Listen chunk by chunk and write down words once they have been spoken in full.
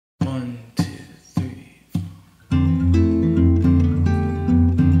1, 2, 3, 4.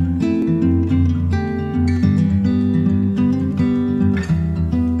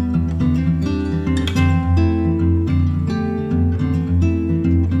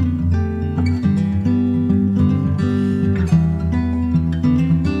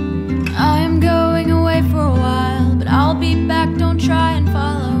 I am going away for a while, but I'll be back, don't try and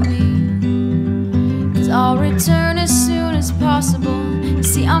follow me, 'cause I'll return as soon as possible. You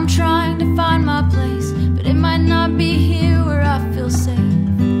see, I'm trying to find my place, but it might not be here where I feel safe.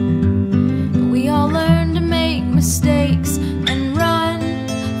 But we all learn to make mistakes and run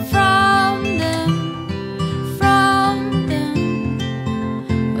from them,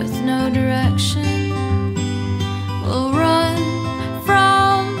 with no direction. We'll run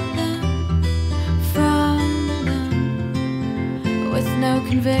from them, with no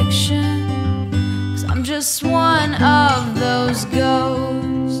conviction. 'Cause I'm just one of those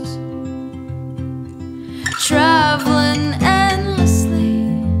ghosts, traveling endlessly.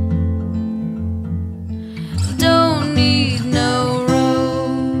 Don't need no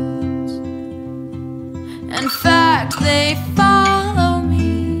roads. In fact, they follow me,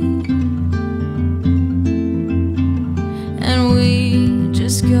 and we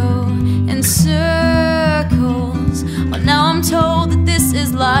just go in circles. Well, now I'm told that this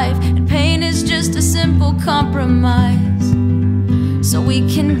is life, and pain is just a simple compromise, so we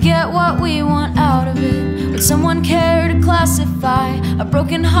can get what we want out of it. Would someone care to classify our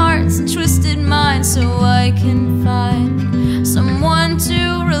broken hearts and twisted minds, so I can find someone to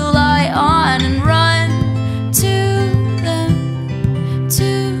rely on and run to them,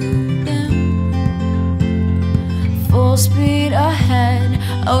 full speed ahead.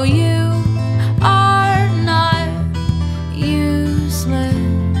 Oh, you